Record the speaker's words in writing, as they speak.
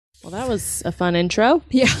Well, that was a fun intro.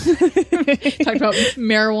 Yeah. Talked about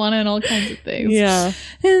marijuana and all kinds of things. Yeah.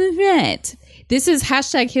 All right. This is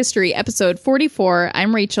Hashtag History, episode 44.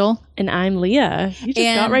 I'm Rachel. And I'm Leah. You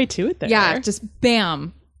just got right to it there. Yeah, just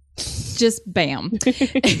bam. Just bam.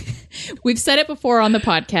 We've said it before on the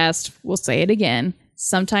podcast. We'll say it again.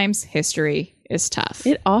 Sometimes history is tough.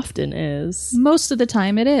 It often is. Most of the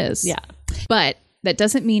time it is. Yeah. But that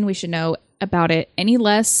doesn't mean we should know about it any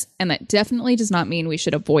less, and that definitely does not mean we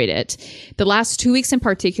should avoid it. The last 2 weeks in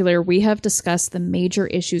particular, we have discussed the major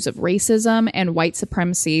issues of racism and white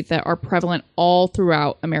supremacy that are prevalent all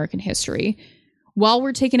throughout American history. While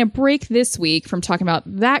we're taking a break this week from talking about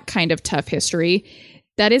that kind of tough history,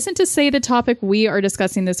 that isn't to say the topic we are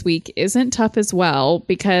discussing this week isn't tough as well,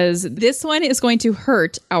 because this one is going to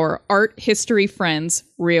hurt our art history friends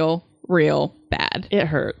real bad. It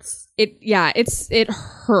hurts. It hurts. It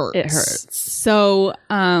hurts. So,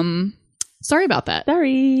 sorry about that.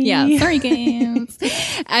 Sorry. Yeah, sorry, guys.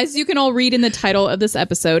 As you can all read in the title of this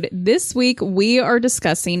episode, this week we are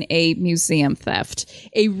discussing a museum theft,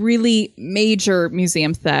 a really major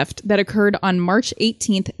museum theft that occurred on March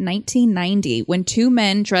 18th, 1990, when two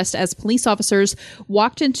men dressed as police officers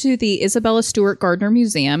walked into the Isabella Stewart Gardner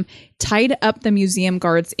Museum, tied up the museum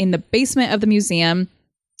guards in the basement of the museum,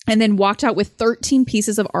 and then walked out with 13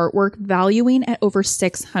 pieces of artwork valuing at over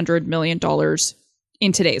 $600 million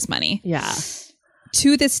in today's money. Yeah.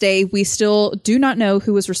 To this day, we still do not know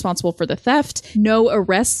who was responsible for the theft. No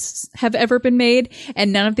arrests have ever been made,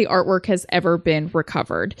 and none of the artwork has ever been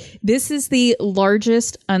recovered. This is the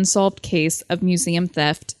largest unsolved case of museum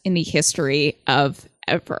theft in the history of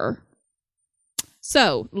ever.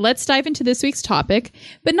 So let's dive into this week's topic,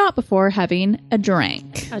 but not before having a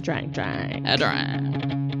drink. A drink. A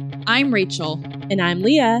drink. I'm Rachel. And I'm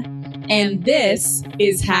Leah. And this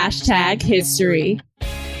is Hashtag History,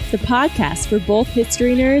 the podcast for both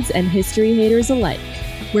history nerds and history haters alike,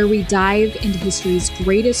 where we dive into history's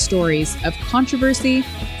greatest stories of controversy,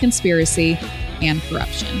 conspiracy, and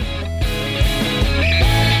corruption.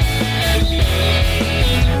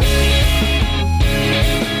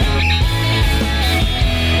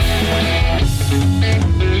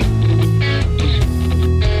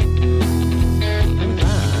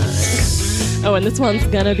 Oh, and this one's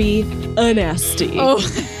gonna be a nasty. Oh.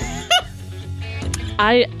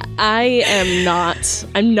 I'm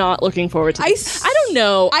not looking forward to this. I don't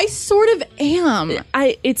know. I sort of am.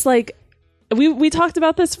 It's like we talked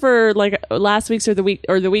about this for like last week's or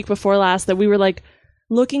the week before last, that we were like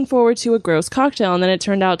looking forward to a gross cocktail, and then it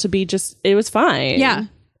turned out to be it was fine. Yeah,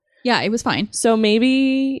 it was fine. So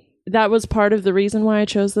maybe that was part of the reason why I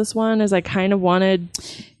chose this one, is I kind of wanted.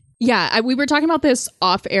 Yeah, we were talking about this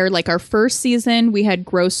off air. Like our first season, we had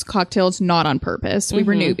gross cocktails not on purpose. We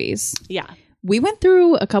were newbies. Yeah. We went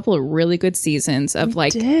through a couple of really good seasons of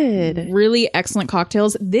really excellent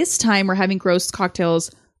cocktails. This time we're having gross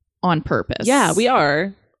cocktails on purpose. Yeah, we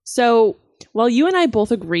are. So while you and I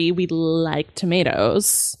both agree we like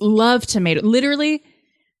tomatoes. Love tomato. Literally,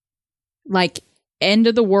 like, end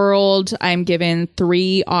of the world, I'm given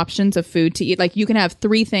 3 options of food to eat. Like, you can have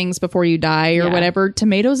 3 things before you die or whatever.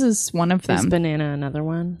 Tomatoes is one of them. Is banana another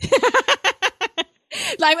one?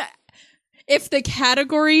 Like, if the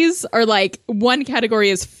categories are like, one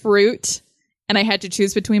category is fruit and I had to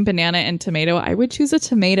choose between banana and tomato, I would choose a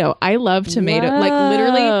tomato. I love tomato. Whoa. Like,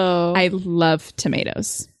 literally, I love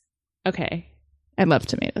tomatoes. Okay. I love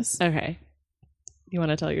tomatoes. Okay. You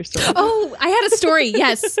want to tell your story? Oh, I had a story.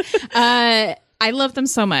 Yes. I love them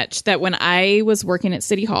so much that when I was working at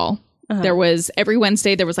City Hall, there was every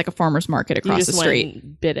Wednesday, there was like a farmer's market across the street. Went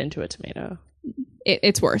and bit into a tomato.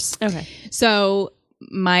 It's worse. Okay. So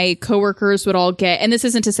my coworkers would all get, and this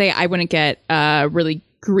isn't to say I wouldn't get really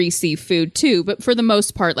greasy food too, but for the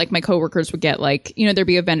most part, like, my coworkers would get, like, you know, there'd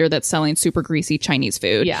be a vendor that's selling super greasy Chinese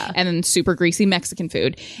food, and then super greasy Mexican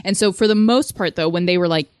food. And so for the most part, though, when they were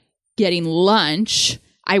like getting lunch,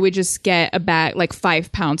 I would just get a bag, like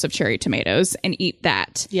 5 pounds of cherry tomatoes, and eat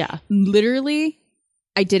that. Yeah. Literally,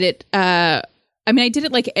 I did it. I did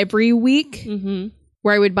it like every week,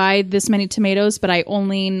 where I would buy this many tomatoes, but I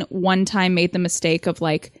only one time made the mistake of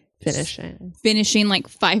like finishing like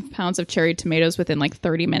 5 pounds of cherry tomatoes within like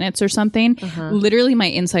 30 minutes or something. Literally, my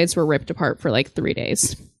insides were ripped apart for like 3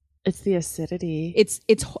 days. It's the acidity. It's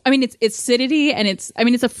acidity, and it's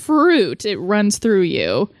a fruit. It runs through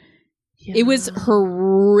you. Yeah. It was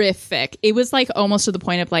horrific. It was like almost to the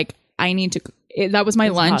point of like, I need to, that was my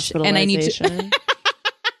lunch, and I need to. I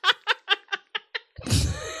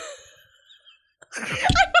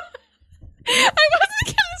wasn't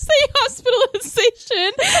going to say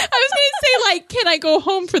hospitalization. I was going to say, like, can I go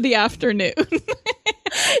home for the afternoon?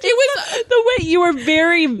 It was the way you were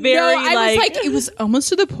very, very no, I like, was like, it was almost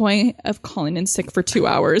to the point of calling in sick for 2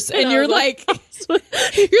 hours, and you're like,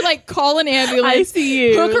 call an ambulance, I see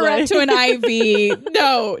you, hook her up to an IV.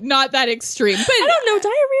 No, not that extreme, but I don't know.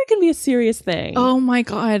 Diarrhea can be a serious thing. oh my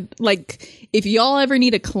god, like if y'all ever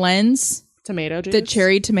need a cleanse, Tomato juice. the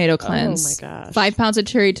cherry tomato cleanse. Oh my gosh. 5 pounds of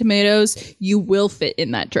cherry tomatoes, you will fit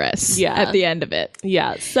in that dress. Yeah. At the end of it.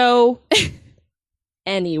 Yeah. So,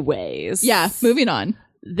 anyways. Yeah. Moving on.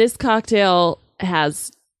 This cocktail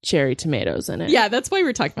has cherry tomatoes in it. Yeah, that's why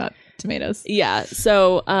we're talking about tomatoes. Yeah.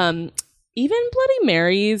 So, even Bloody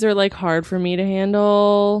Marys are like hard for me to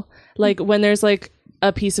handle. Like when there's like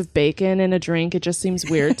a piece of bacon in a drink, it just seems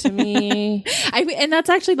weird to me. And that's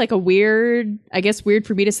actually like weird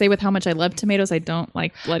for me to say with how much I love tomatoes. I don't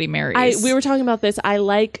like Bloody Marys. We were talking about this. I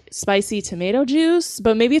like spicy tomato juice,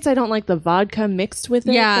 but maybe it's I don't like the vodka mixed with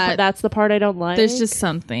it. Yeah. That's the part I don't like. There's just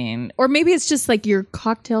something. Or maybe it's just like your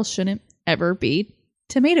cocktail shouldn't ever be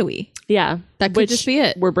tomatoey. Yeah. That could just be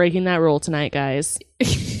it. We're breaking that rule tonight, guys.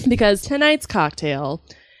 Because tonight's cocktail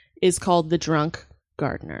is called the Drunk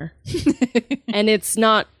Gardener. And it's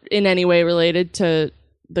not in any way related to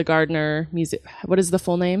the Gardner Museum. What is the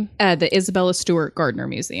full name? The Isabella Stewart Gardner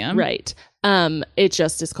Museum. Right. It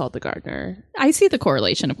just is called the Gardner. I see the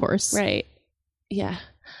correlation, of course. Right. Yeah.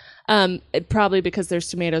 Probably because there's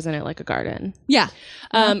tomatoes in it like a garden. Yeah.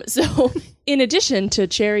 So in addition to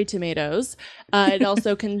cherry tomatoes, it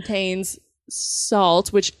also contains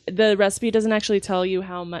salt, which the recipe doesn't actually tell you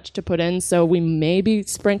how much to put in. So we may be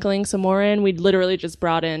sprinkling some more in. We literally just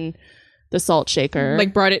brought in the salt shaker.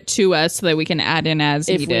 Like brought it to us so that we can add in as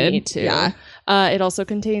if needed. we need to. Yeah. It also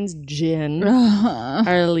contains gin,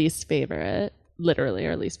 our least favorite. Literally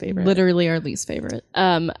our least favorite. Literally our least favorite.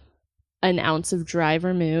 An ounce of dry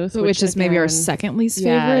vermouth. Which is maybe our again, second least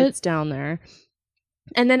yeah, favorite. it's down there.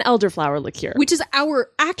 And then elderflower liqueur. Which is our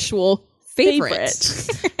actual favorite.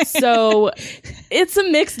 So it's a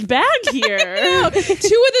mixed bag here. Two of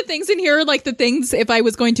the things in here are like the things if I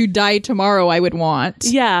was going to die tomorrow I would want.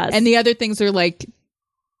 Yeah. And the other things are like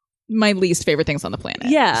my least favorite things on the planet.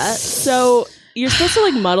 Yeah. So you're supposed to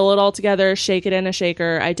like muddle it all together, shake it in a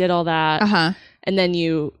shaker. I did all that. Uh-huh. And then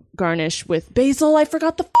you garnish with basil. I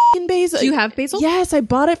forgot the fucking basil. Do you have basil? Yes, I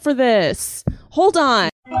bought it for this. Hold on.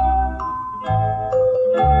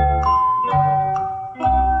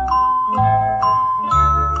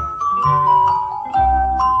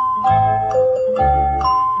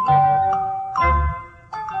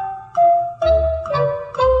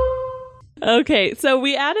 Okay, so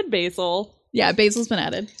we added basil. Yeah, basil's been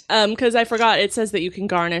added. Because I forgot it says that you can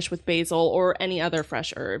garnish with basil or any other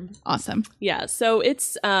fresh herb. Awesome. Yeah, so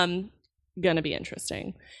it's gonna be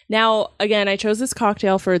interesting. Now, again, I chose this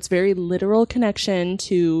cocktail for its very literal connection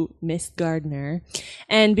to Miss Gardner.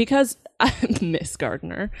 And because Miss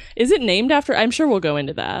Gardner, is it named after? I'm sure we'll go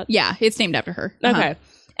into that. Yeah, it's named after her. Okay.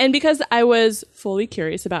 And because I was fully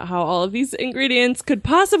curious about how all of these ingredients could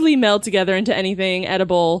possibly meld together into anything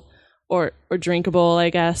edible or drinkable, I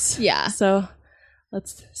guess. Yeah. So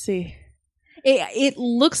let's see. It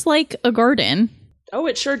looks like a garden. Oh,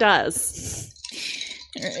 it sure does.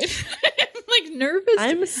 I'm like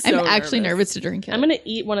nervous. I'm actually nervous to drink it. I'm going to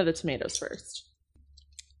eat one of the tomatoes first.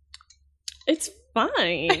 It's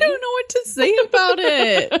fine. I don't know what to say about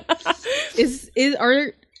it.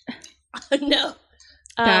 Are No.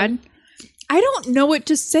 bad? I don't know what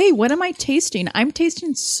to say. What am I tasting? I'm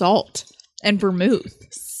tasting salt and vermouth.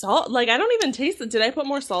 Salt? Like, I don't even taste it. Did I put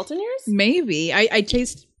more salt in yours? Maybe. I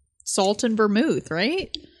taste salt and vermouth, right?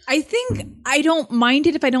 I think I don't mind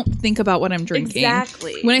it if I don't think about what I'm drinking.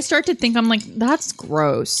 Exactly. When I start to think, I'm like, that's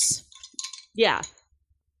gross. Yeah.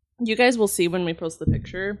 You guys will see when we post the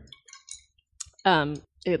picture.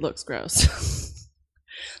 It looks gross.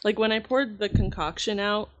 Like, when I poured the concoction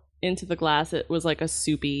out into the glass, it was like a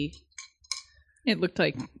soupy... It looked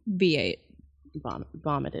like V8.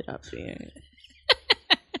 Vomited up V8.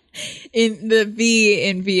 In the V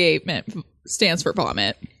in V8 stands for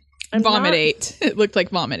vomit. Vomit-8. It looked like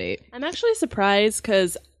vomit-8. I'm actually surprised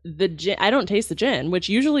because the gin, I don't taste the gin, which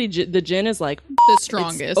usually the gin is like The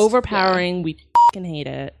strongest. it's overpowering. Yeah. We fucking hate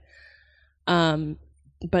it.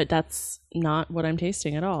 But that's not what I'm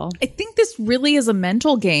tasting at all. I think this really is a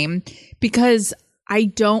mental game because I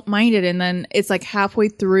don't mind it. And then it's like halfway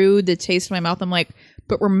through the taste in my mouth, I'm like,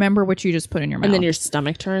 but remember what you just put in your mouth. And then your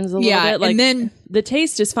stomach turns a little bit. Like, and then the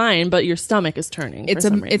taste is fine, but your stomach is turning. It's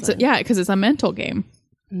because it's a mental game.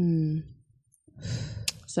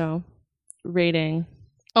 So, rating.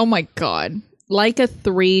 Oh my God. Like a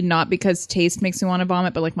 3, not because taste makes me want to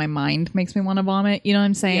vomit, but like my mind makes me want to vomit. You know what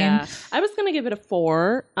I'm saying? Yeah. I was going to give it a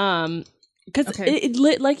 4. Because Okay.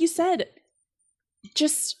 like you said,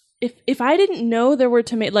 just if I didn't know there were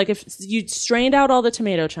tomato, like if you strained out all the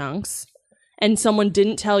tomato chunks and someone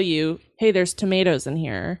didn't tell you, hey, there's tomatoes in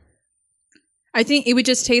here, I think it would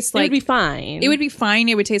just taste it like would be fine. It would be fine.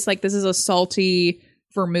 It would taste like this is a salty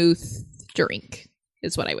vermouth drink,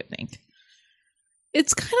 is what I would think.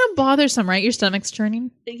 It's kind of bothersome, right? Your stomach's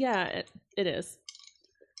churning. Yeah, it is.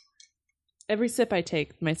 Every sip I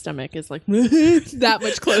take, my stomach is like that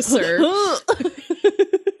much closer.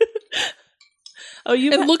 Oh,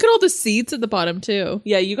 you and look at all the seeds at the bottom too.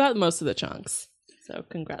 Yeah, you got most of the chunks. So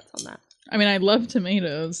congrats on that. I mean, I love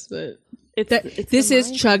tomatoes, but this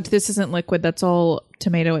is chugged. This isn't liquid. That's all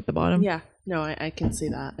tomato at the bottom. Yeah, no, I can see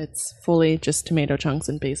that. It's fully just tomato chunks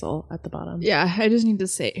and basil at the bottom. Yeah, I just need to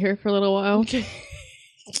sit here for a little while. Okay.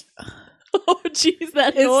 Oh, jeez,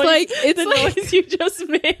 that noise. It's the noise you just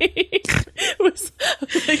made. Was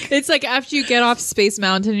like, it's like after you get off Space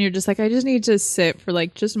Mountain, you're just like, I just need to sit for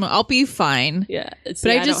like just a moment. I'll be fine. Yeah, but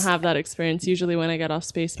I don't have that experience. Usually when I get off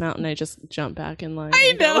Space Mountain, I just jump back in line.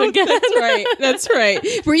 I know. That's right. That's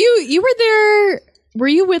right. Were you were there? Were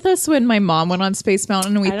you with us when my mom went on Space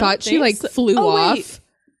Mountain and we thought she like flew off?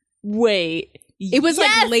 Wait. It was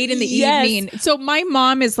like late in the evening. So my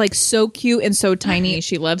mom is like so cute and so tiny.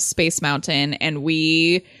 She loves Space Mountain. And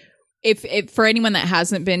if for anyone that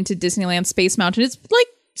hasn't been to Disneyland Space Mountain, it's like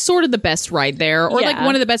sort of the best ride there, or like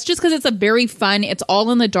one of the best, just because it's a very fun, it's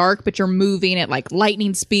all in the dark, but you're moving at like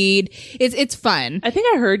lightning speed. It's fun. I think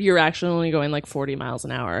I heard you're actually only going like 40 miles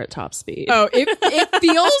an hour at top speed. Oh, it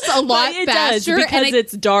feels a lot faster because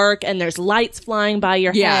it's dark and there's lights flying by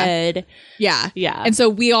your head. Yeah. Yeah. And so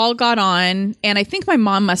we all got on, and I think my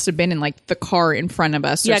mom must have been in like the car in front of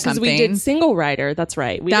us or something. Yeah, because we did single rider. That's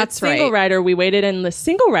right. We did single rider. We waited in the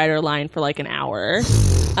single rider line for like an hour.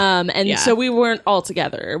 So we weren't all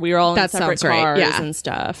together. We were all in separate cars and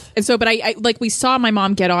stuff. And so, but I like, we saw my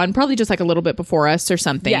mom get on probably just like a little bit before us or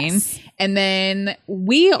something. Yes. And then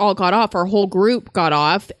we all got off, our whole group got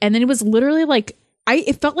off. And then it was literally like,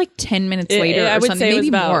 it felt like 10 minutes later I or would something, say maybe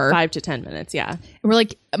it was about more. 5 to 10 minutes, yeah. And we're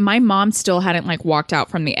like, my mom still hadn't like walked out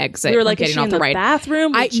from the exit. We were like, getting is she off in the the ride.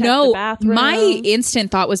 bathroom? I know. The bathroom. My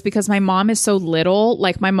instant thought was because my mom is so little,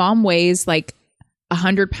 like my mom weighs like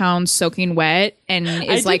 100 pounds soaking wet and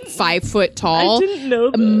is like 5 foot tall. I didn't know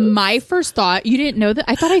this. My first thought, you didn't know that?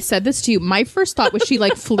 I thought I said this to you. My first thought was she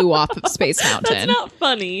like flew off of Space Mountain. That's not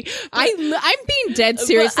funny. I'm being dead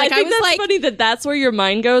serious. Like, I think that's like, funny that's where your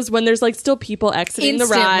mind goes when there's like still people exiting the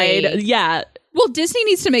ride. Yeah. Well, Disney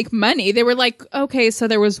needs to make money. They were like, okay, so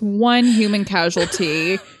there was one human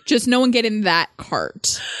casualty. Just no one get in that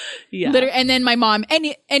cart. Yeah. And then my mom,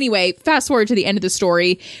 anyway, fast forward to the end of the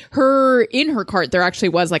story. In her cart, there actually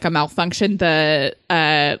was like a malfunction. The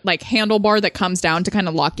like handlebar that comes down to kind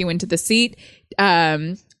of lock you into the seat.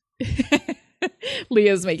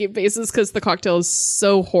 Leah's making faces because the cocktail is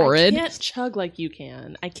so horrid. I can't chug like you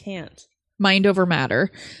can. I can't. Mind over matter.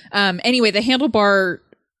 Anyway, the handlebar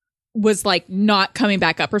was like not coming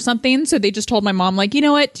back up or something. So they just told my mom, like, you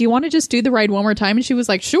know what? Do you want to just do the ride one more time? And she was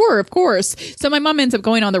like, sure, of course. So my mom ends up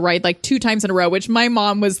going on the ride like 2 times in a row, which my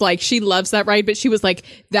mom was like, she loves that ride, but she was like,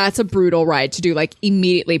 that's a brutal ride to do like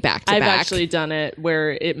immediately back to back. I've actually done it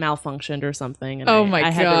where it malfunctioned or something. And I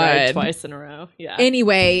had to ride twice in a row. Yeah.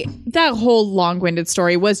 Anyway, that whole long-winded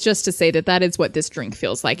story was just to say that is what this drink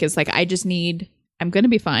feels like. Is like, I'm going to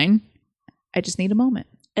be fine. I just need a moment.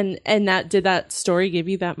 And did that story give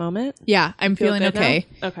you that moment? Yeah, I'm feeling okay.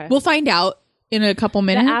 Now? Okay. We'll find out in a couple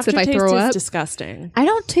minutes if I throw up. Is disgusting. I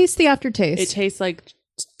don't taste the aftertaste. It tastes like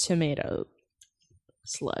tomato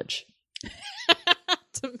sludge.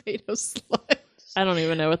 Tomato sludge. I don't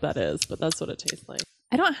even know what that is, but that's what it tastes like.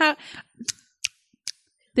 I don't have...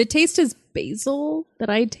 The taste is basil that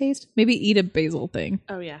I taste. Maybe eat a basil thing.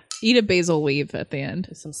 Oh, yeah. Eat a basil leaf at the end.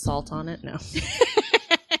 With some salt on it? No.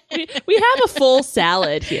 We have a full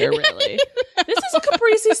salad here, really. This is a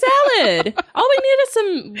caprese salad. All we need is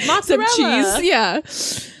some mozzarella. Some cheese, yeah.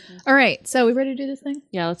 All right, so we ready to do this thing?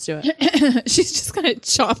 Yeah, let's do it. She's just going to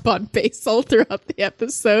chomp on basil throughout the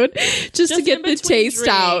episode just to get the taste drinks,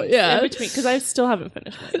 out. Yeah, in between, because I still haven't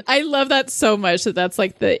finished mine. I love that so much that's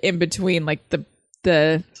like the in-between, like the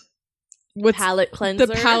palate cleanser.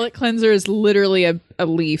 The palate cleanser is literally a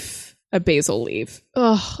leaf, a basil leaf.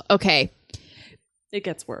 Oh, okay. It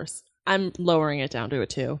gets worse. I'm lowering it down to a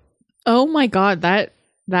 2. Oh my God, that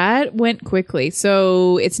went quickly.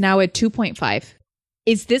 So it's now a 2.5.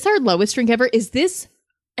 Is this our lowest drink ever? Is this?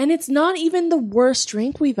 And it's not even the worst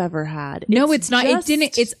drink we've ever had. No, it's not. It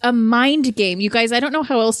didn't. It's a mind game. You guys, I don't know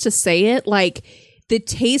how else to say it. Like, the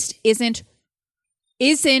taste isn't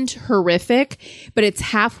horrific, but it's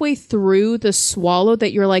halfway through the swallow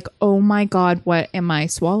that you're like, oh my God, what am I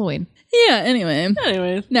swallowing? Yeah, anyway.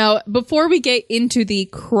 Anyways. Now, before we get into the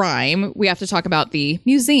crime, we have to talk about the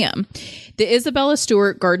museum. The Isabella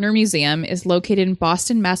Stewart Gardner Museum is located in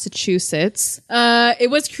Boston, Massachusetts. It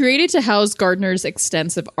was created to house Gardner's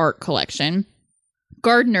extensive art collection.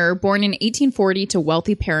 Gardner, born in 1840 to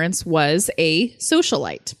wealthy parents, was a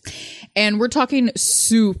socialite. And we're talking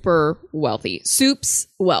super wealthy. Soup's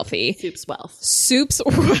wealthy. Soup's wealth. Soup's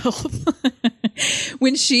wealth.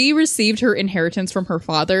 When she received her inheritance from her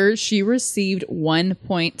father, she received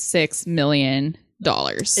 $1.6 million.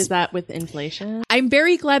 Is that with inflation? I'm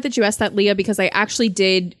very glad that you asked that, Leah, because I actually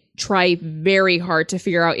did try very hard to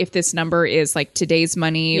figure out if this number is like today's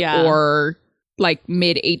money or like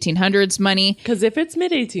mid 1800s money. Because if it's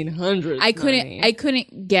mid 1800s, I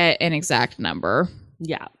couldn't get an exact number.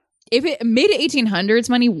 Yeah. If it mid 1800s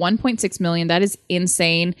money, 1.6 million, that is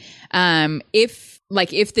insane. If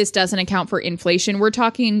this doesn't account for inflation, we're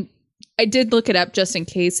talking, I did look it up just in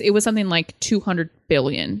case. It was something like 200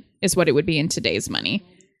 billion is what it would be in today's money.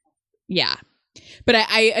 Yeah. But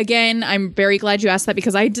I'm very glad you asked that,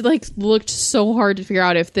 because I did looked so hard to figure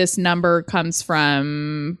out if this number comes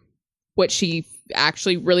from what she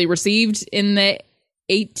actually really received in the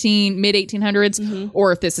mid 1800s,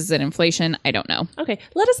 or if this is an inflation. I don't know. Okay,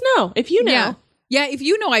 let us know if you know. Yeah, if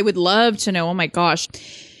you know, I would love to know. Oh my gosh.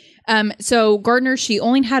 So Gardner, she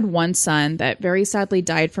only had one son that very sadly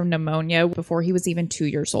died from pneumonia before he was even 2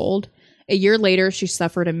 years old. A year later, she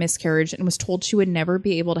suffered a miscarriage and was told she would never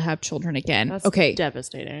be able to have children again. That's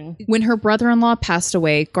devastating. When her brother-in-law passed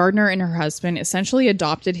away, Gardner and her husband essentially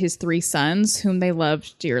adopted his 3 sons, whom they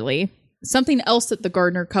loved dearly. Something else that the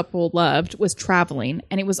Gardner couple loved was traveling,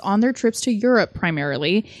 and it was on their trips to Europe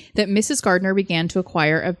primarily that Mrs. Gardner began to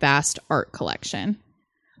acquire a vast art collection.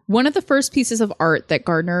 One of the first pieces of art that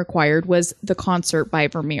Gardner acquired was The Concert by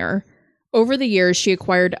Vermeer. Over the years, she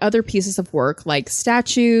acquired other pieces of work like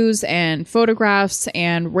statues and photographs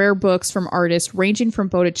and rare books from artists ranging from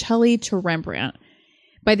Botticelli to Rembrandt.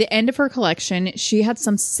 By the end of her collection, she had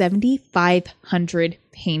some 7,500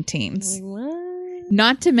 paintings. What?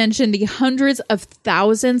 Not to mention the hundreds of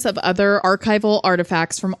thousands of other archival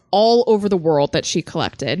artifacts from all over the world that she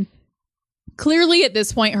collected. Clearly, at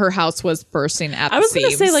this point, her house was bursting at the seams. I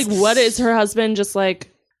was going to say, what is her husband just like,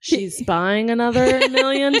 she's buying another $1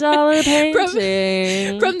 million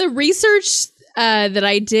painting? From the research that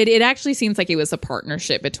I did, it actually seems like it was a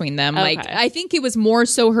partnership between them. Okay. I think it was more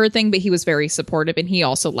so her thing, but he was very supportive, and he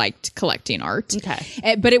also liked collecting art.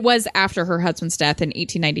 Okay. But it was after her husband's death in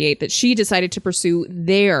 1898 that she decided to pursue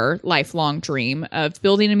their lifelong dream of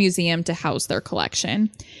building a museum to house their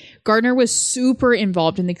collection. Gardner was super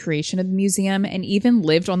involved in the creation of the museum and even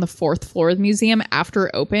lived on the 4th floor of the museum after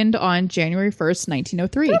it opened on January 1st,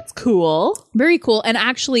 1903. That's cool. Very cool. And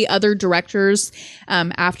actually, other directors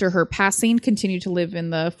after her passing continue to live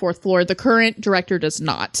in the 4th floor. The current director does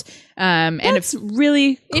not. That's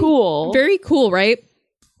really cool. Very cool, right?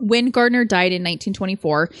 When Gardner died in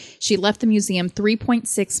 1924, she left the museum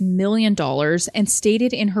 $3.6 million and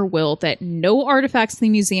stated in her will that no artifacts in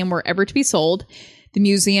the museum were ever to be sold. The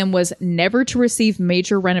museum was never to receive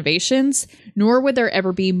major renovations, nor would there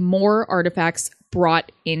ever be more artifacts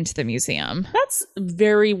brought into the museum. That's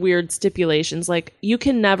very weird stipulations. Like, you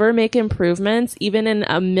can never make improvements. Even in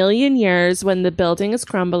a million years, when the building is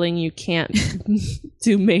crumbling, you can't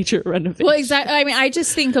do major renovations. Well, exactly. I mean, I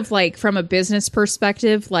just think of, from a business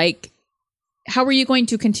perspective, how are you going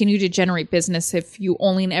to continue to generate business if you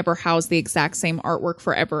only ever house the exact same artwork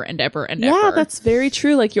forever and ever and ever? Yeah, that's very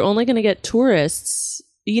true. You're only going to get tourists.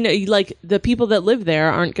 The people that live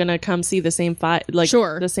there aren't going to come see the same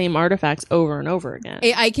the same artifacts over and over again.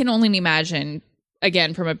 I can only imagine,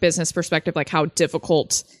 again, from a business perspective, how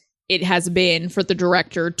difficult it has been for the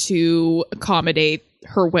director to accommodate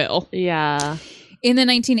her will. Yeah. In the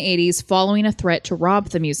 1980s, following a threat to rob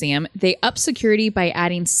the museum, they upped security by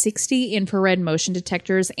adding 60 infrared motion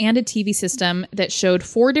detectors and a TV system that showed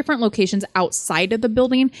 4 different locations outside of the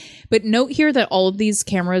building. But note here that all of these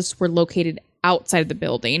cameras were located outside of the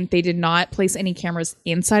building. They did not place any cameras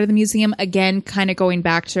inside of the museum. Again, kind of going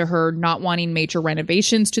back to her not wanting major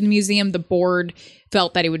renovations to the museum, the board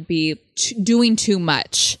felt that it would be doing too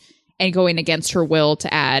much and going against her will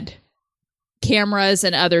to add cameras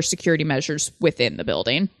and other security measures within the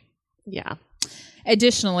building. Yeah.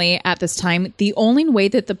 Additionally, at this time, the only way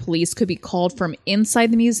that the police could be called from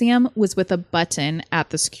inside the museum was with a button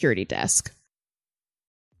at the security desk.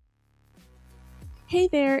 Hey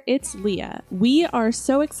there, it's Leah. We are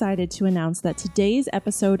so excited to announce that today's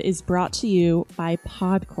episode is brought to you by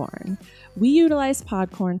Podcorn. We utilize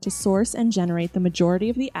Podcorn to source and generate the majority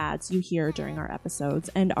of the ads you hear during our episodes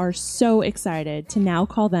and are so excited to now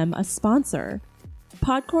call them a sponsor.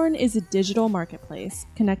 Podcorn is a digital marketplace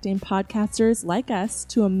connecting podcasters like us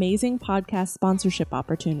to amazing podcast sponsorship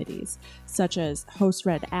opportunities, such as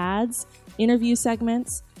host-read ads, interview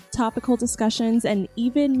segments, topical discussions, and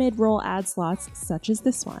even mid-roll ad slots such as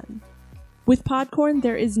this one. With Podcorn,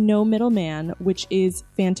 there is no middleman, which is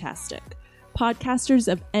fantastic.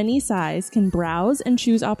 Podcasters of any size can browse and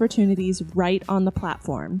choose opportunities right on the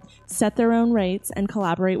platform, set their own rates, and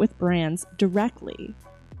collaborate with brands directly.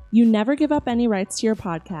 You never give up any rights to your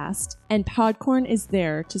podcast, and Podcorn is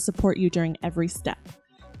there to support you during every step.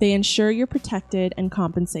 They ensure you're protected and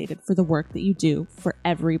compensated for the work that you do for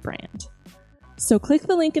every brand. So click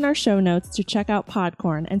the link in our show notes to check out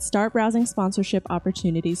Podcorn and start browsing sponsorship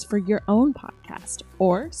opportunities for your own podcast,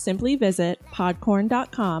 or simply visit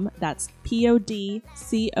podcorn.com, that's podcorn.com,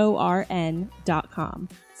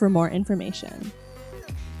 for more information.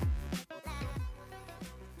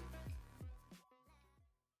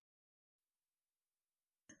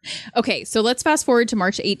 Okay, so let's fast forward to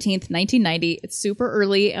March 18th, 1990. It's super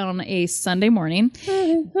early on a Sunday morning.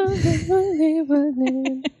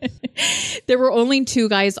 There were only two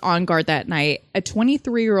guys on guard that night, a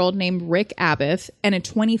 23-year-old named Rick Abbott and a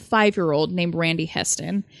 25-year-old named Randy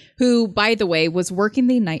Heston, who, by the way, was working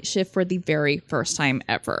the night shift for the very first time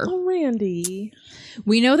ever. Oh, Randy.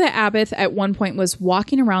 We know that Abbott at one point was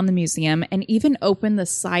walking around the museum and even opened the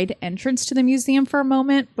side entrance to the museum for a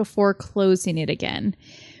moment before closing it again.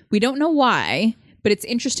 We don't know why, but it's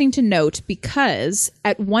interesting to note because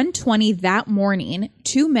at 1:20 that morning,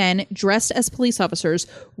 two men dressed as police officers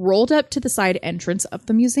rolled up to the side entrance of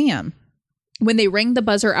the museum. When they rang the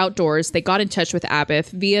buzzer outdoors, they got in touch with Abbott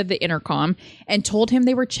via the intercom and told him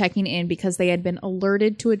they were checking in because they had been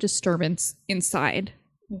alerted to a disturbance inside.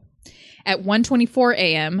 At 1:24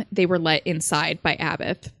 a.m., they were let inside by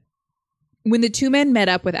Abbott. When the two men met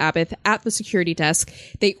up with Abbott at the security desk,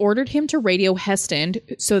 they ordered him to radio Heston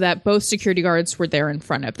so that both security guards were there in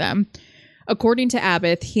front of them. According to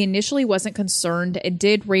Abbott, he initially wasn't concerned and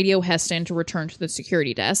did radio Heston to return to the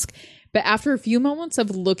security desk. But after a few moments of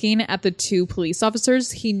looking at the two police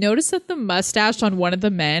officers, he noticed that the mustache on one of the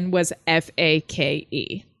men was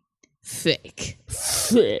F-A-K-E. Fake.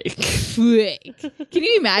 Can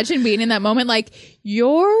you imagine being in that moment like,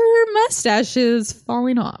 your mustache is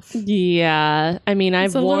falling off? Yeah. I mean,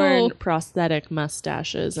 I've worn little prosthetic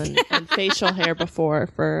mustaches and facial hair before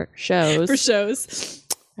for shows. For shows.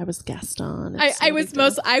 I was Gaston. I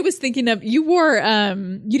was thinking of, you wore,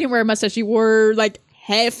 you didn't wear a mustache. You wore like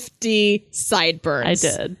hefty sideburns.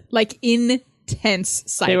 I did. Like intense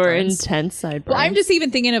sideburns. They were intense sideburns. Well, I'm just even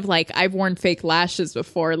thinking of like, I've worn fake lashes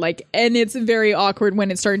before, like, and it's very awkward when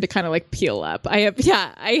it's starting to kind of like peel up. I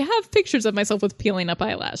have pictures of myself with peeling up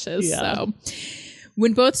eyelashes. Yeah. So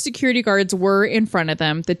when both security guards were in front of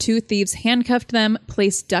them, the two thieves handcuffed them,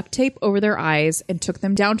 placed duct tape over their eyes, and took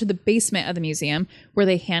them down to the basement of the museum where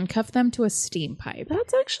they handcuffed them to a steam pipe.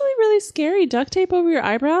 That's actually really scary. Duct tape over your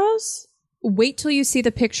eyebrows? Wait till you see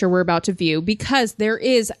the picture we're about to view, because there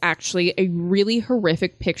is actually a really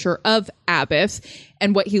horrific picture of Abbott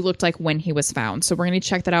and what he looked like when he was found. So we're going to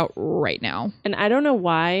check that out right now. And I don't know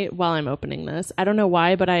why, while I'm opening this, I don't know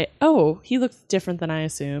why, but he looks different than I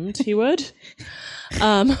assumed he would.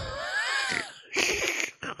 I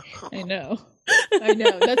know.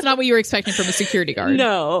 That's not what you were expecting from a security guard.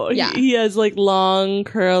 No. Yeah. He has like long,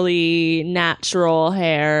 curly, natural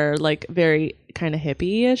hair, like very kind of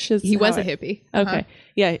hippie-ish. He was a hippie. Okay. Uh-huh.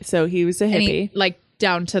 Yeah. So he was a And hippie. like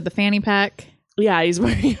down to the fanny pack. Yeah. He's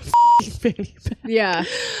wearing a fanny pack. Yeah.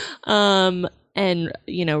 And,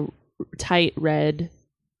 tight red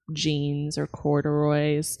jeans or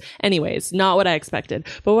corduroys. Anyways, not what I expected.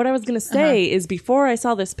 But what I was going to say is before I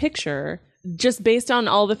saw this picture, just based on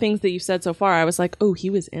all the things that you've said so far, I was like, oh, he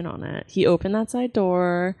was in on it. He opened that side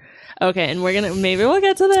door. Okay. And maybe we'll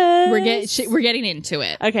get to this. We're getting into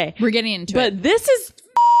it. Okay. We're getting into it. But this is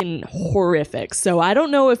f***ing horrific. So I don't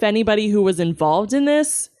know if anybody who was involved in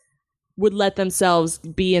this would let themselves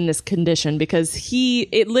be in this condition, because he's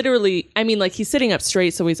sitting up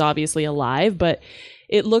straight, so he's obviously alive, but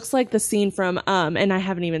it looks like the scene from, and I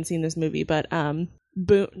haven't even seen this movie, but,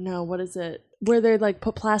 what is it? Where they like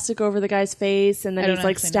put plastic over the guy's face and then he's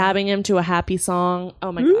like stabbing him to a happy song.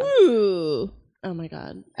 Oh my God. Ooh. Oh my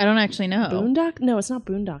God. I don't actually know. Boondock? No, it's not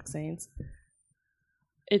Boondock Saints.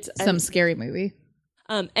 It's some scary movie.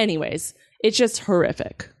 Anyways, it's just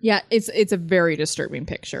horrific. Yeah, it's a very disturbing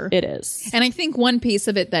picture. It is. And I think one piece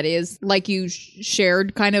of it that is, like you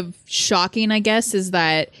shared, kind of shocking, I guess, is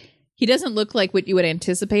that he doesn't look like what you would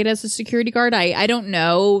anticipate as a security guard. I don't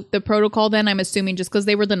know the protocol then. I'm assuming just because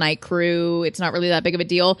they were the night crew, it's not really that big of a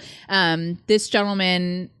deal. This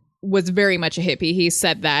gentleman was very much a hippie. He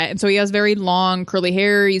said that. And so he has very long curly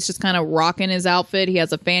hair. He's just kind of rocking his outfit. He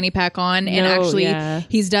has a fanny pack on. And actually,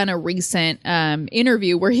 he's done a recent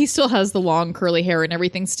interview where he still has the long curly hair and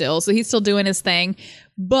everything still. So he's still doing his thing.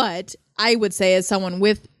 But I would say, as someone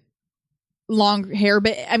with long hair,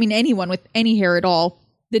 but I mean, anyone with any hair at all,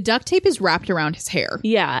 the duct tape is wrapped around his hair.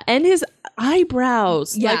 Yeah. And his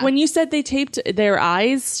eyebrows. Yeah. Like when you said they taped their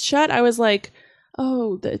eyes shut, I was like,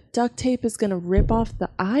 oh, the duct tape is going to rip off the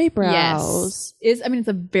eyebrows. Yes. It's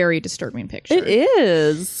a very disturbing picture. It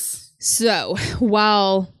is. So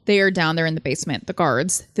while they are down there in the basement, the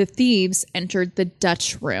guards, the thieves entered the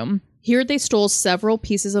Dutch room. Here they stole several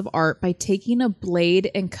pieces of art by taking a blade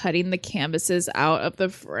and cutting the canvases out of the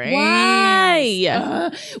frame.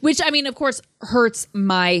 Why? Which, of course, hurts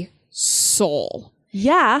my soul.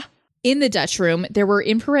 Yeah. In the Dutch room, there were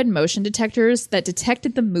infrared motion detectors that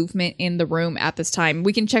detected the movement in the room at this time.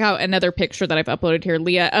 We can check out another picture that I've uploaded here,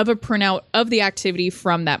 Leah, of a printout of the activity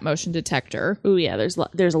from that motion detector. Oh, yeah.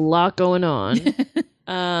 There's a lot going on.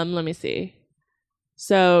 Let me see.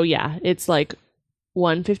 So, yeah, it's like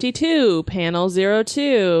 152, panel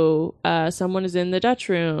 02. Someone is in the Dutch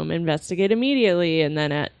room. Investigate immediately. And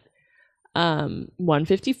then at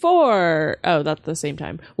 154. Oh, that's the same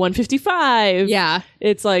time. 155. Yeah.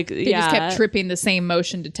 It's like, They just kept tripping the same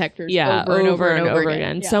motion detectors over and over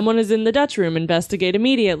again. Yeah. Someone is in the Dutch room. Investigate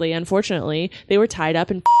immediately. Unfortunately, they were tied up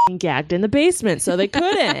and gagged in the basement, so they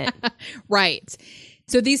couldn't. Right.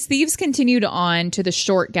 So these thieves continued on to the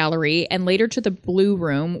short gallery and later to the blue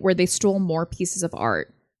room, where they stole more pieces of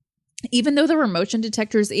art. Even though there were motion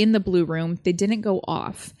detectors in the blue room, they didn't go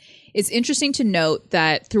off. It's interesting to note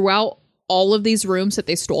that throughout all of these rooms that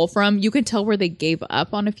they stole from, you can tell where they gave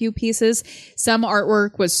up on a few pieces. Some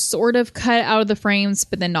artwork was sort of cut out of the frames,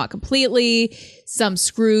 but then not completely. Some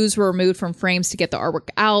screws were removed from frames to get the artwork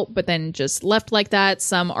out, but then just left like that.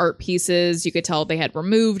 Some art pieces, you could tell they had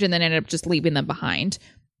removed and then ended up just leaving them behind.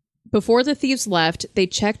 Before the thieves left, they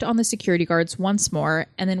checked on the security guards once more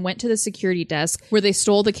and then went to the security desk where they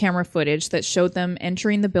stole the camera footage that showed them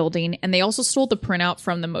entering the building, and they also stole the printout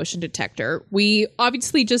from the motion detector. We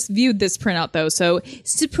obviously just viewed this printout though, so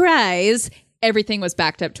surprise, everything was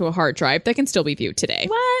backed up to a hard drive that can still be viewed today.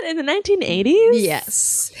 What? In the 1980s?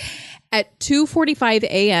 Yes. At 2:45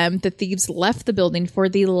 a.m., the thieves left the building for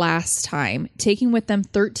the last time, taking with them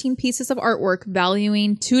 13 pieces of artwork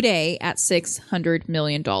valuing today at $600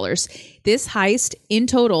 million. This heist, in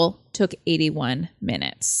total, took 81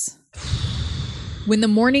 minutes. When the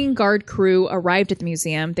morning guard crew arrived at the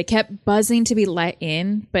museum, they kept buzzing to be let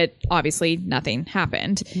in, but obviously nothing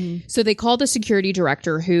happened. So they called the security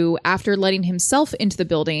director, who, after letting himself into the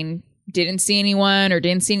building, didn't see anyone or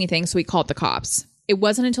didn't see anything, so he called the cops. It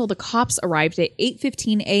wasn't until the cops arrived at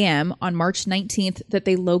 8:15 a.m. on March 19th that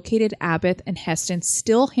they located Abbott and Heston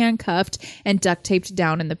still handcuffed and duct taped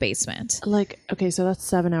down in the basement. Like, okay, so that's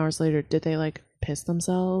 7 hours later. Did they, like, piss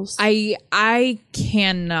themselves? I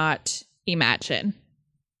cannot imagine.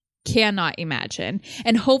 Cannot imagine.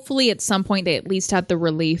 And hopefully at some point they at least had the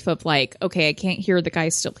relief of like, okay, I can't hear the guy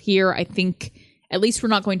still here. I think at least we're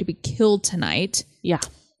not going to be killed tonight. Yeah.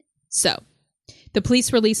 So the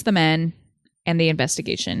police released the men and the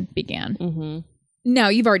investigation began. Mm-hmm. Now,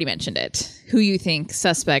 you've already mentioned it. Who you think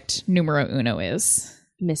suspect numero uno is?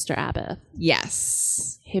 Mr. Abbott.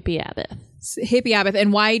 Yes. Hippie Abbott. Hippie Abbott.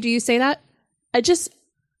 And why do you say that? I just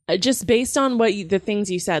based on what the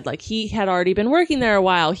things you said, like he had already been working there a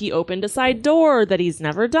while. He opened a side door that he's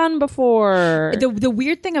never done before. The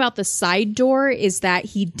weird thing about the side door is that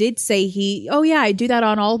he did say I do that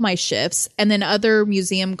on all of my shifts. And then other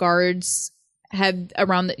museum guards had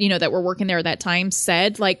around that were working there at that time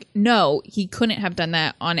said like, no, he couldn't have done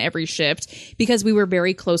that on every shift because we were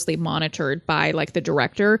very closely monitored by like the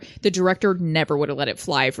director. The director never would have let it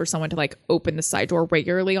fly for someone to like open the side door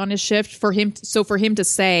regularly on his shift. For him to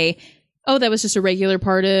say, oh, that was just a regular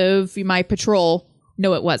part of my patrol.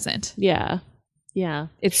 No, it wasn't. Yeah.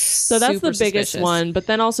 It's so that's the biggest one, but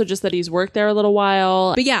then also just that he's worked there a little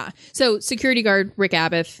while. But yeah, so security guard Rick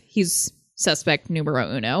Abbott, he's suspect numero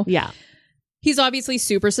uno. Yeah. He's obviously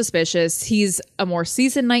super suspicious. He's a more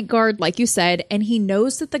seasoned night guard, like you said, and he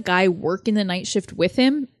knows that the guy working the night shift with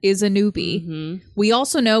him is a newbie. Mm-hmm. We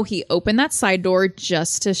also know he opened that side door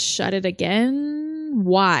just to shut it again.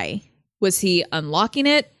 Why? Was he unlocking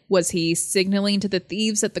it? Was he signaling to the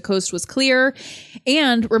thieves that the coast was clear?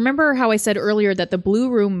 And remember how I said earlier that the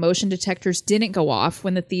blue room motion detectors didn't go off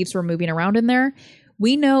when the thieves were moving around in there?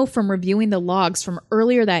 We know from reviewing the logs from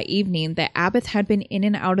earlier that evening that Abbott had been in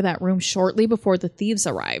and out of that room shortly before the thieves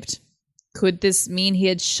arrived. Could this mean he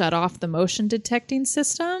had shut off the motion detecting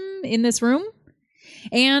system in this room?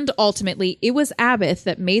 And ultimately, it was Abbott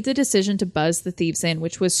that made the decision to buzz the thieves in,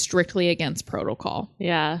 which was strictly against protocol.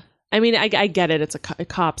 Yeah. I mean, I get it. It's a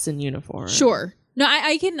cops in uniform. Sure. No,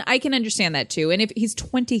 I can understand that too. And if he's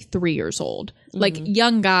 23 years old, like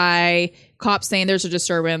young guy, cops saying there's a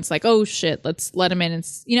disturbance, like, oh shit, let's let him in. And,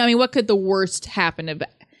 I mean, what could the worst happen of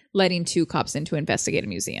letting 2 cops in to investigate a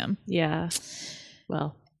museum? Yeah.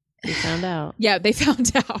 Well, they found out. Yeah, they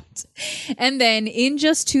found out. And then in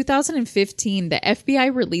just 2015, the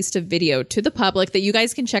FBI released a video to the public that you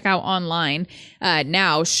guys can check out online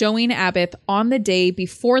now, showing Abbott on the day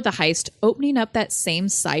before the heist opening up that same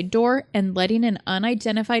side door and letting an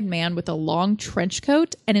unidentified man with a long trench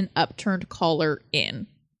coat and an upturned collar in.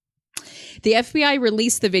 The FBI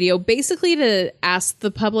released the video basically to ask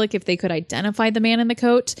the public if they could identify the man in the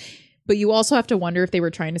coat, but you also have to wonder if they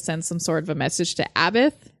were trying to send some sort of a message to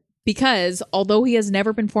Abbott. Because although he has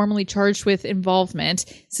never been formally charged with involvement,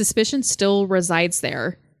 suspicion still resides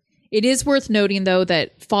there. It is worth noting, though,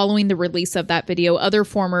 that following the release of that video, other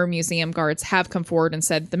former museum guards have come forward and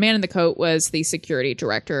said the man in the coat was the security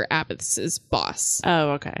director, Abbott's boss.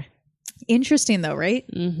 Oh, okay. Interesting, though, right?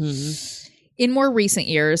 Mm-hmm. In more recent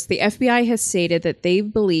years, the FBI has stated that they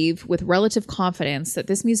believe with relative confidence that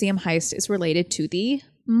this museum heist is related to the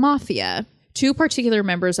mafia. 2 particular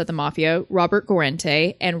members of the mafia, Robert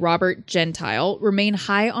Guarente and Robert Gentile, remain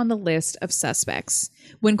high on the list of suspects.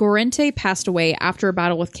 When Guarente passed away after a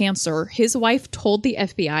battle with cancer, his wife told the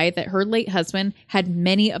FBI that her late husband had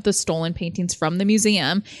many of the stolen paintings from the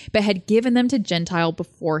museum, but had given them to Gentile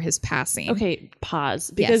before his passing. Okay,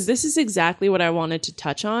 pause. Because this is exactly what I wanted to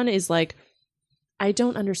touch on is like, I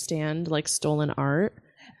don't understand like stolen art.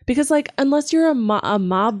 Because, like, unless you're a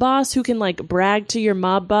mob boss who can, like, brag to your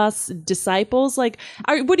mob boss disciples, like,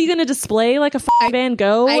 what are you going to display? Like a Van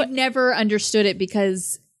Gogh? I never understood it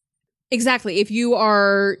because, exactly, if you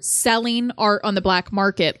are selling art on the black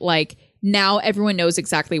market, like, now everyone knows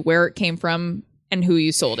exactly where it came from and who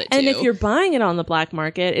you sold it to. And if you're buying it on the black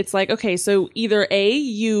market, it's like, okay, so either A,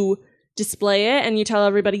 you display it and you tell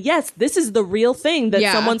everybody, yes, this is the real thing that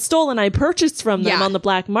someone stole and I purchased from them on the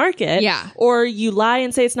black market. Yeah. Or you lie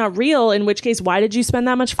and say it's not real, in which case, why did you spend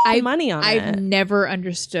that much money on it? I've never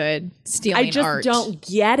understood stealing art. I just don't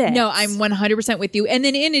get it. No, I'm 100% with you. And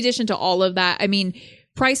then in addition to all of that, I mean,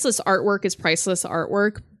 priceless artwork is priceless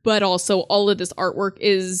artwork, but also all of this artwork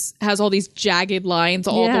has all these jagged lines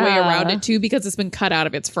all the way around it too, because it's been cut out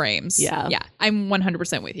of its frames. Yeah. Yeah. I'm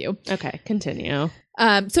 100% with you. Okay, continue.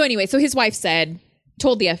 So anyway, so his wife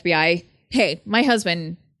told the FBI, hey, my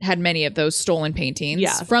husband had many of those stolen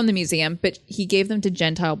paintings from the museum, but he gave them to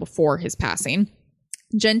Gentile before his passing.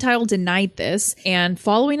 Gentile denied this, and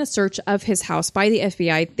following a search of his house by the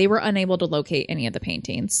FBI, they were unable to locate any of the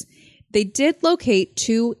paintings. They did locate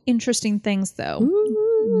 2 interesting things, though. Ooh.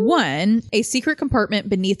 1, a secret compartment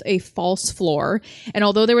beneath a false floor. And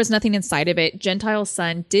although there was nothing inside of it, Gentile's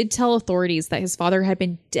son did tell authorities that his father had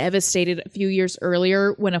been devastated a few years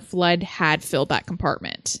earlier when a flood had filled that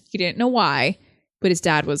compartment. He didn't know why, but his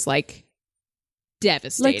dad was like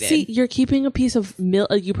devastated. Like, see, you're keeping a piece of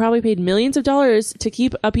you probably paid millions of dollars to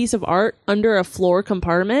keep a piece of art under a floor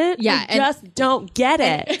compartment. Yeah, I just don't get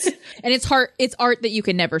it. And it's art that you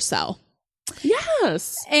can never sell.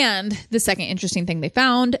 Yes. And the second interesting thing they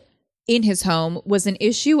found in his home was an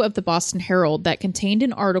issue of the Boston Herald that contained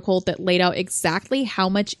an article that laid out exactly how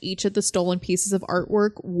much each of the stolen pieces of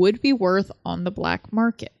artwork would be worth on the black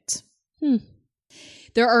market.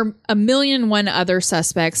 There are 1,000,001 other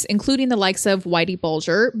suspects, including the likes of Whitey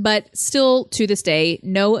Bulger, but still to this day,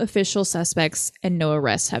 no official suspects and no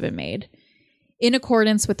arrests have been made. In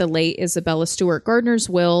accordance with the late Isabella Stewart Gardner's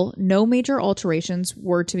will, no major alterations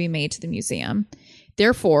were to be made to the museum.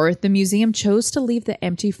 Therefore, the museum chose to leave the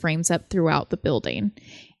empty frames up throughout the building.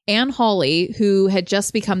 Anne Hawley, who had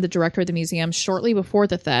just become the director of the museum shortly before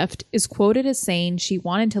the theft, is quoted as saying she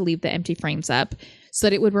wanted to leave the empty frames up so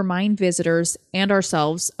that it would remind visitors and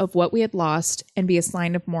ourselves of what we had lost and be a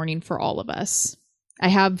sign of mourning for all of us. I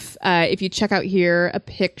have, if you check out here, a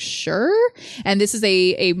picture, and this is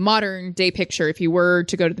a modern day picture. If you were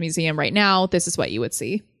to go to the museum right now, this is what you would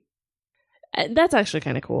see. That's actually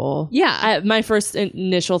kind of cool. Yeah. My first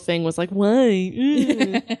initial thing was like,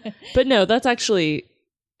 why? But no, that's actually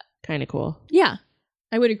kind of cool. Yeah,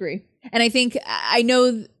 I would agree. And I think, I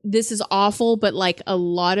know this is awful, but like a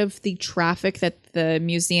lot of the traffic that the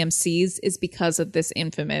museum sees is because of this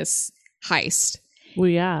infamous heist. Well,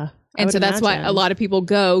 yeah. And so that's why a lot of people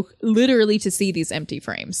go literally to see these empty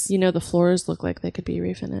frames. You know, the floors look like they could be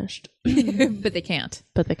refinished. But they can't.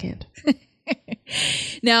 But they can't.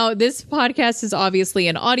 Now, this podcast is obviously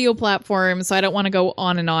an audio platform, so I don't want to go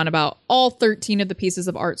on and on about all 13 of the pieces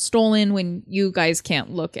of art stolen when you guys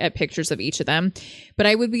can't look at pictures of each of them. But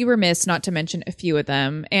I would be remiss not to mention a few of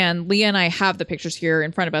them. And Leah and I have the pictures here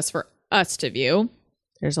in front of us for us to view.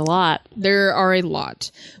 There's a lot. There are a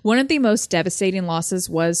lot. One of the most devastating losses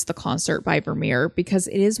was the concert by Vermeer, because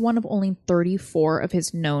it is one of only 34 of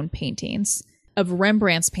his known paintings. Of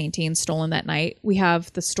Rembrandt's paintings stolen that night, we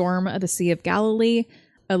have The Storm of the Sea of Galilee,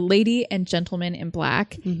 A Lady and Gentleman in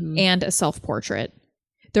Black, and a self-portrait.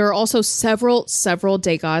 There are also several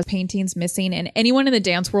Degas paintings missing, and anyone in the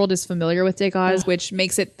dance world is familiar with Degas, which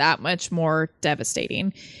makes it that much more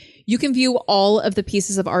devastating. You can view all of the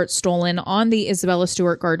pieces of art stolen on the Isabella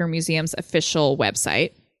Stewart Gardner Museum's official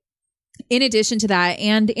website. In addition to that,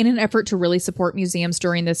 and in an effort to really support museums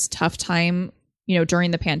during this tough time,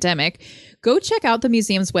 during the pandemic, go check out the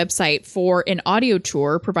museum's website for an audio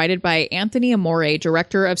tour provided by Anthony Amore,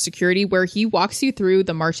 Director of Security, where he walks you through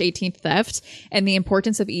the March 18th theft and the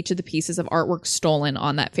importance of each of the pieces of artwork stolen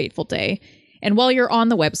on that fateful day. And while you're on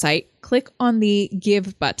the website, click on the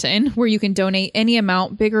Give button, where you can donate any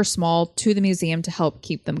amount, big or small, to the museum to help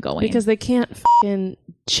keep them going. Because they can't f***ing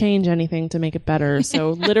change anything to make it better.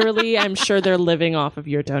 So literally, I'm sure they're living off of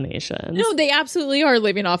your donations. No, they absolutely are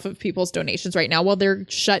living off of people's donations right now while they're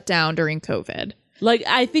shut down during COVID. Like,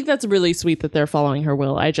 I think that's really sweet that they're following her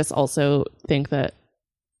will. I just also think that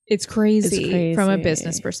it's crazy from a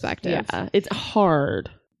business perspective. Yeah, it's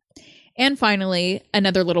hard. And finally,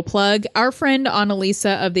 another little plug. Our friend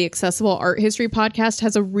Annalisa of the Accessible Art History podcast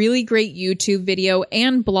has a really great YouTube video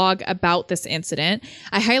and blog about this incident.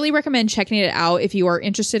 I highly recommend checking it out if you are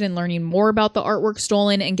interested in learning more about the artwork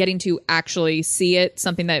stolen and getting to actually see it,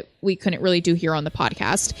 something that we couldn't really do here on the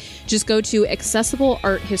podcast. Just go to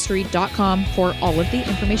accessiblearthistory.com for all of the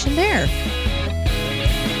information there.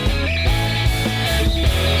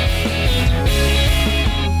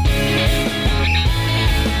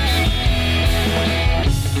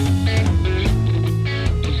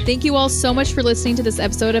 Thank you all so much for listening to this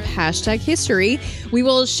episode of Hashtag History. We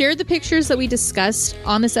will share the pictures that we discussed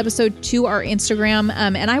on this episode to our Instagram,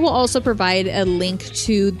 and I will also provide a link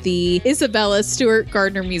to the Isabella Stewart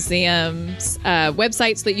Gardner Museum's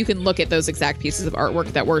website so that you can look at those exact pieces of artwork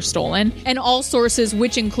that were stolen. And all sources,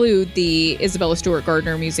 which include the Isabella Stewart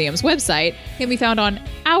Gardner Museum's website, can be found on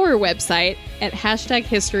our website at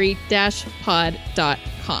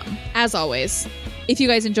hashtaghistory-pod.com. As always, if you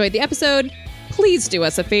guys enjoyed the episode, please do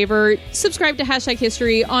us a favor. Subscribe to Hashtag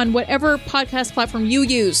History on whatever podcast platform you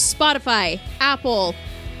use. Spotify, Apple,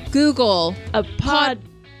 Google, Pocket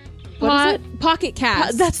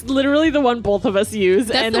Cast. That's literally the one both of us use.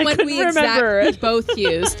 That's and the I one we exactly both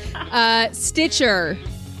use. Stitcher.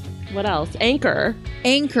 What else? Anchor,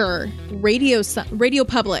 Radio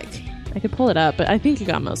Public. I could pull it up, but I think you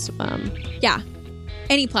got most of them. Yeah.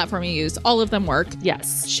 Any platform you use, all of them work.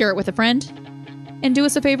 Yes. Share it with a friend. And do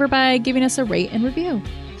us a favor by giving us a rate and review.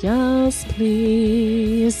 Yes,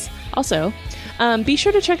 please. Also, be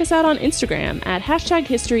sure to check us out on Instagram at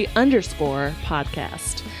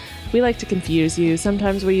 #history_podcast. We like to confuse you.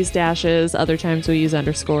 Sometimes we use dashes. Other times we use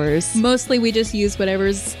underscores. Mostly we just use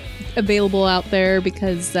whatever's available out there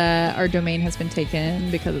because our domain has been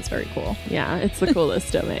taken because it's very cool. Yeah, it's the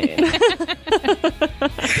coolest domain.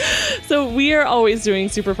 So we are always doing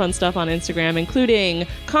super fun stuff on Instagram, including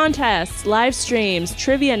contests, live streams,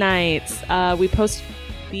 trivia nights. We post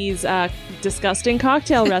these disgusting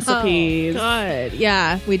cocktail recipes. Oh, God.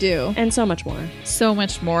 Yeah, we do. And so much more. So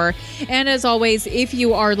much more. And as always, if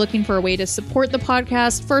you are looking for a way to support the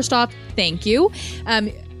podcast, first off, thank you.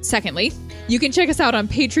 Secondly, you can check us out on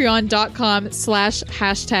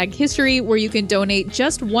patreon.com/hashtaghistory, where you can donate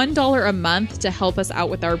just $1 a month to help us out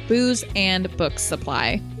with our booze and book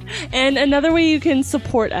supply. And another way you can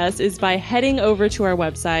support us is by heading over to our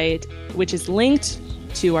website, which is linked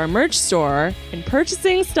to our merch store, and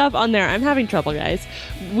purchasing stuff on there. I'm having trouble, guys.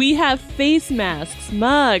 We have face masks,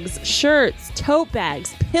 mugs, shirts, tote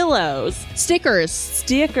bags, pillows, stickers,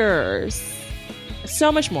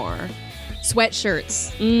 so much more. Sweatshirts.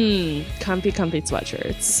 Comfy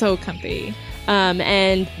sweatshirts. So comfy.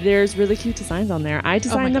 And there's really cute designs on there. I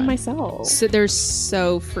designed them myself. So they're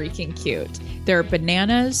so freaking cute. There are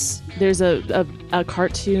bananas. There's a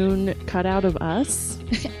cartoon cutout of us.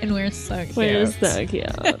 And we're so cute. We're so cute.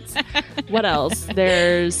 What else?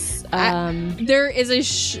 There's there is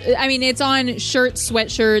it's on shirts,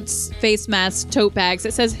 sweatshirts, face masks, tote bags.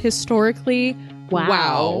 It says historically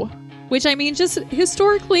wow. which I mean, just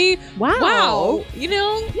historically, Wow. you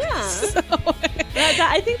know? Yeah. So,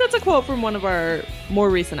 I think that's a quote from one of our more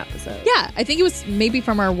recent episodes. yeah, I think it was maybe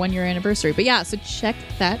from our 1 year anniversary. But yeah, so check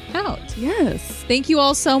that out. Yes. Thank you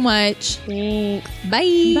all so much. Thanks.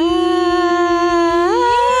 Bye.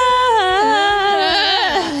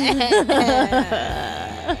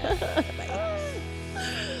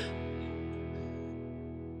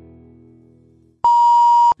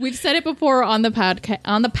 We've said it before on the podcast.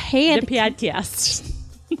 On the podcast.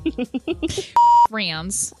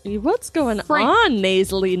 Friends. What's going Frank. on,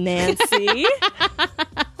 nasally Nancy?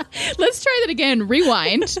 Let's try that again.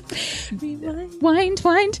 Rewind.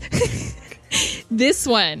 Wind. This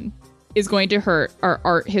one is going to hurt our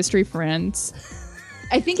art history friends.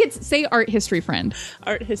 I think it's say art history friend.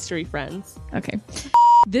 Art history friends. Okay.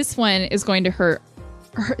 This one is going to hurt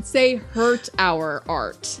our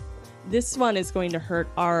art. This one is going to hurt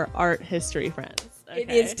our art history friends. It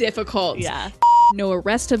is difficult. Yeah. No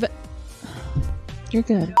arrest of. You're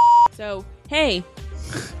good. So, hey,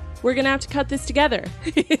 we're going to have to cut this together.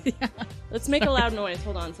 Yeah. Let's make a loud noise.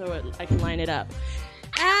 Hold on so I can line it up.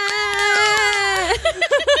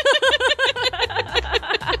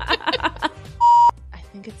 I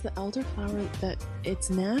think it's the elderflower that it's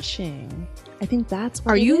gnashing. I think that's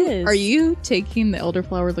what Are it you is. are you taking the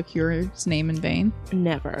elderflower liqueur's name in vain?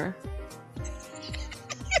 Never.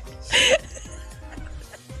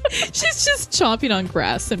 She's just chomping on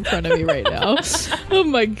grass in front of me right now. Oh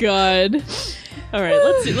my god. All right,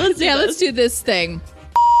 let's do Let's this. do this thing.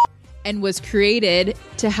 And was created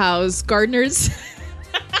to house gardeners.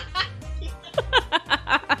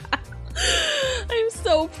 I'm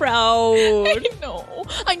so proud.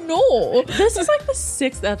 I know. This is like the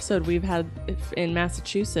 6th episode we've had in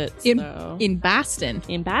Massachusetts. In though. in Boston.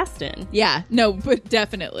 In Boston. Yeah, no, but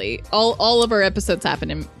definitely. All of our episodes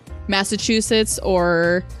happen in Massachusetts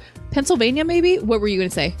or Pennsylvania, maybe? What were you going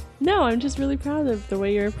to say? No, I'm just really proud of the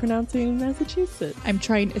way you're pronouncing Massachusetts. I'm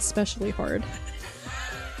trying especially hard.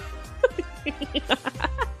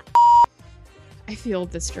 I feel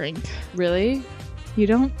this drink. Really? You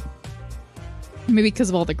don't? Maybe because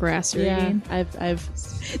of all the grass you're eating. I've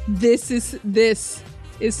This is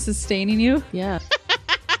sustaining you. yeah.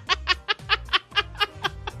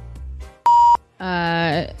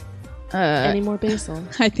 Any more basil?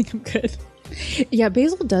 I think I'm good. Yeah,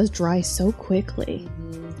 basil does dry so quickly.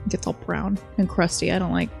 It gets all brown and crusty. I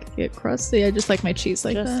don't like it crusty. I just like my cheese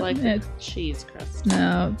like Just that. like It- the cheese crust.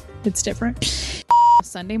 No, it's different.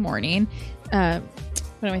 Sunday morning. What am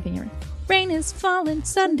I thinking? Rain is falling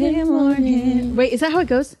Sunday morning. Wait, is that how it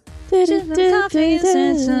goes? Coffee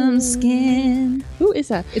and some skin. Who is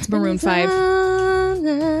that? It's Maroon 5.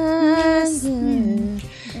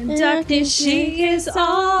 And darkness she is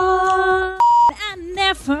all. I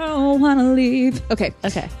never want to leave. Okay.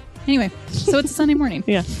 Okay. Anyway, so it's a Sunday morning.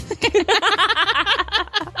 Yeah.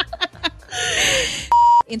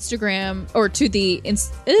 Instagram or to the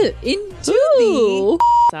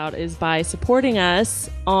Out is by supporting us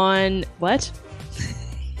on what?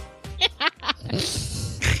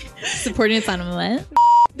 supporting us on what?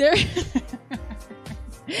 There.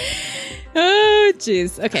 Oh,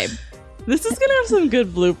 jeez. Okay. This is gonna have some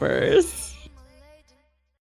good bloopers.